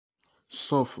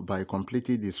Solve by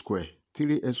completing the square.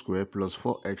 3x squared plus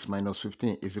 4x minus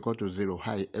 15 is equal to 0.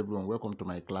 Hi everyone, welcome to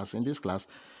my class. In this class,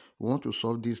 we want to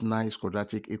solve this nice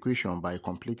quadratic equation by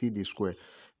completing the square.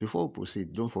 Before we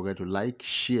proceed, don't forget to like,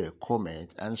 share,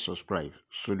 comment, and subscribe.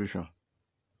 Solution.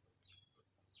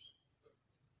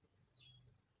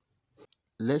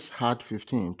 Let's add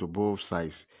 15 to both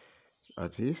sides.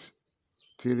 That is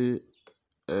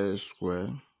 3x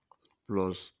squared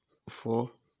plus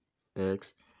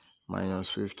 4x minus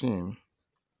 15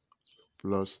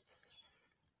 plus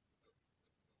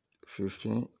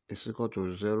 15 is equal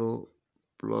to 0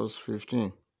 plus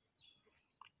 15.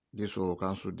 This will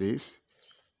cancel this.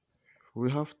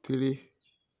 We have 3x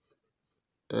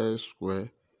squared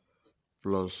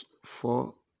plus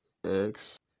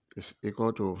 4x is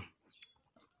equal to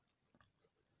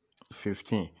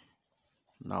 15.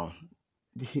 Now,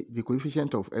 the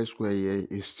coefficient of x squared here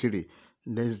is 3.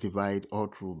 Let's divide all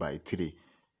through by 3.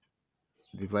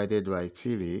 Divided by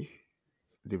 3,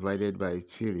 divided by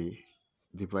 3,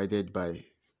 divided by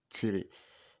 3.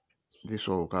 This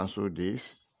will cancel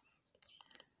this.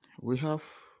 We have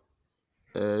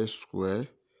x squared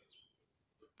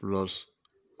plus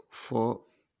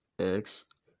 4x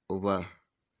over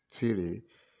 3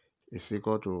 is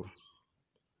equal to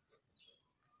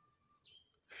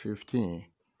 15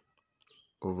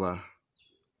 over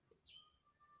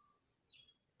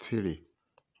 3.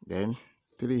 Then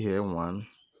 3 here 1,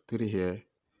 3 here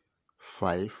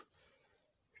 5.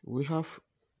 We have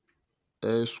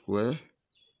x squared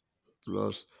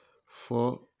plus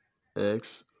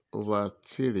 4x over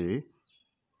 3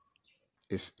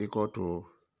 is equal to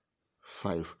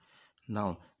 5.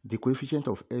 Now, the coefficient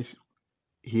of s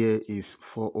here is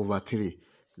 4 over 3.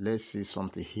 Let's see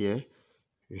something here.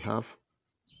 We have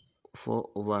 4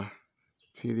 over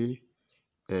 3s.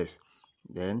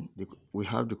 Then we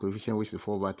have the coefficient which is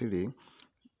 4 over 3.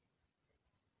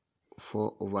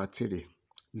 4 over 3.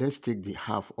 Let's take the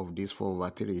half of this 4 over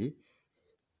 3.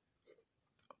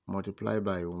 Multiply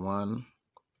by 1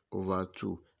 over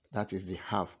 2. That is the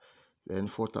half. Then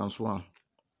 4 times 1.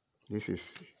 This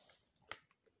is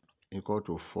equal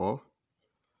to 4.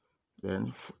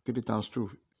 Then 3 times 2,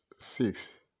 6.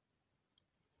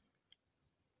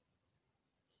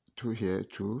 2 here,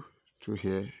 2. 2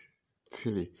 here,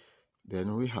 3.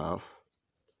 Then we have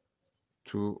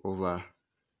 2 over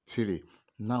 3.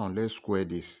 Now let's square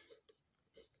this.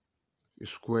 You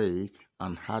square it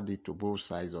and add it to both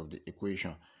sides of the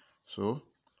equation. So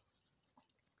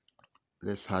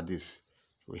let's add this.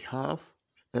 We have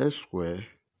x squared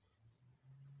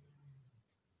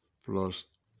plus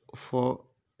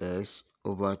 4x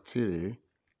over 3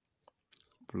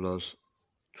 plus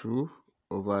 2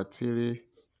 over 3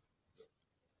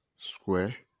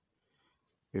 square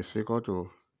is equal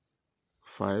to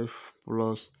 5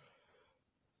 plus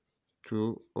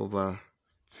 2 over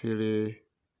 3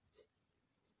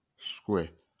 square.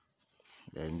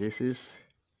 And this is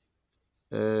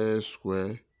x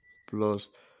squared plus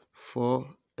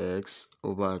 4x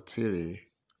over 3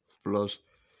 plus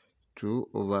 2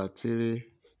 over 3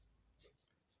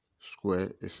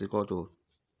 square is equal to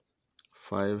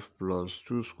 5 plus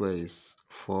 2 square is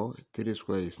 4, 3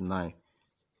 square is 9.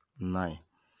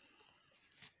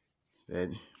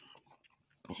 Then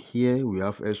here we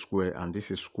have x square and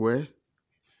this is square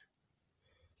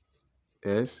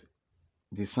s.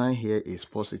 The sign here is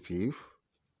positive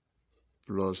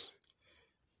plus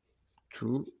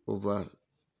 2 over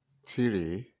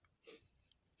 3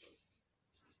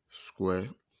 square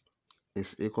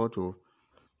is equal to,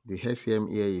 the LCM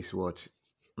here is what?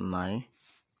 9.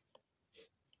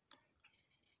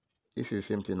 This is the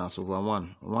same thing as over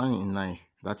 1. 1 in 9,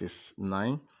 that is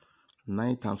 9.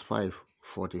 9 times 5,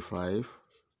 45.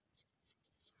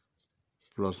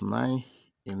 Plus 9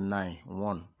 in 9,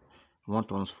 1. 1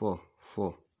 times 4,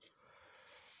 4.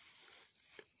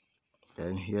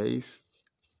 And here is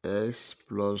s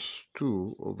plus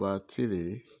 2 over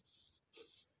 3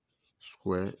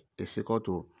 square is equal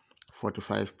to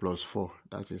 45 plus 4.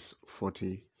 That is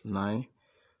 49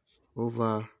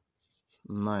 over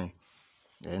 9.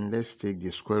 And let's take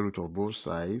the square root of both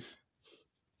sides.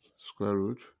 Square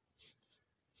root.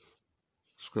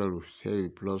 Here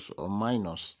plus or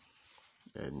minus.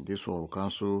 And this one will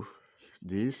cancel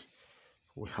this.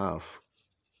 We have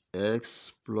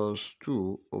x plus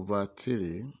 2 over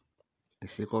 3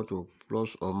 is equal to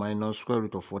plus or minus square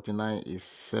root of 49 is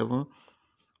 7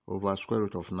 over square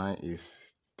root of 9 is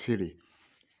 3.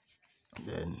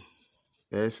 Then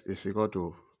s is equal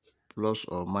to plus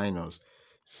or minus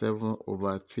 7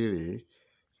 over 3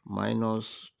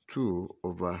 minus 2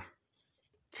 over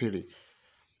 3.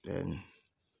 Then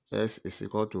s is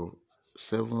equal to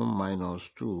 7 minus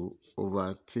 2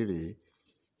 over 3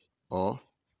 or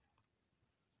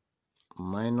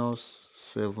minus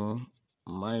 7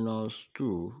 minus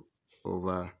 2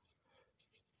 over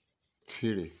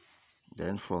 3.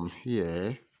 Then from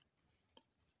here,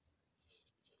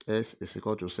 s is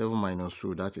equal to 7 minus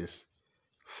 2, that is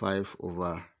 5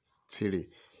 over 3.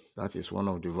 That is one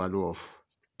of the value of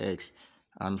x.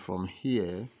 And from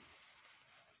here,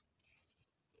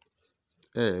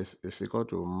 s is equal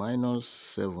to minus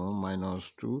 7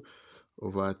 minus 2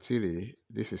 over 3.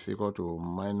 This is equal to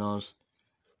minus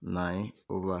 9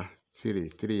 over 3.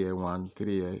 3 here 1,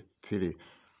 3 here 3.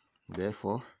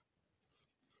 Therefore,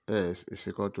 s is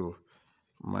equal to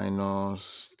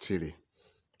minus 3.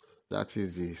 That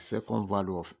is the second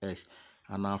value of s.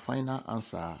 And our final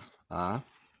answer are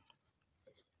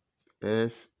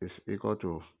s is equal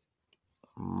to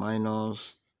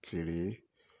minus 3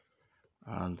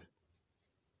 and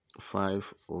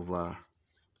 5 over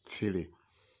 3.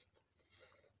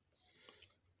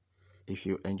 If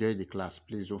you enjoyed the class,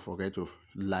 please don't forget to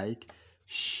like,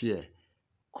 share,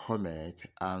 comment,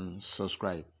 and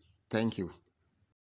subscribe. Thank you.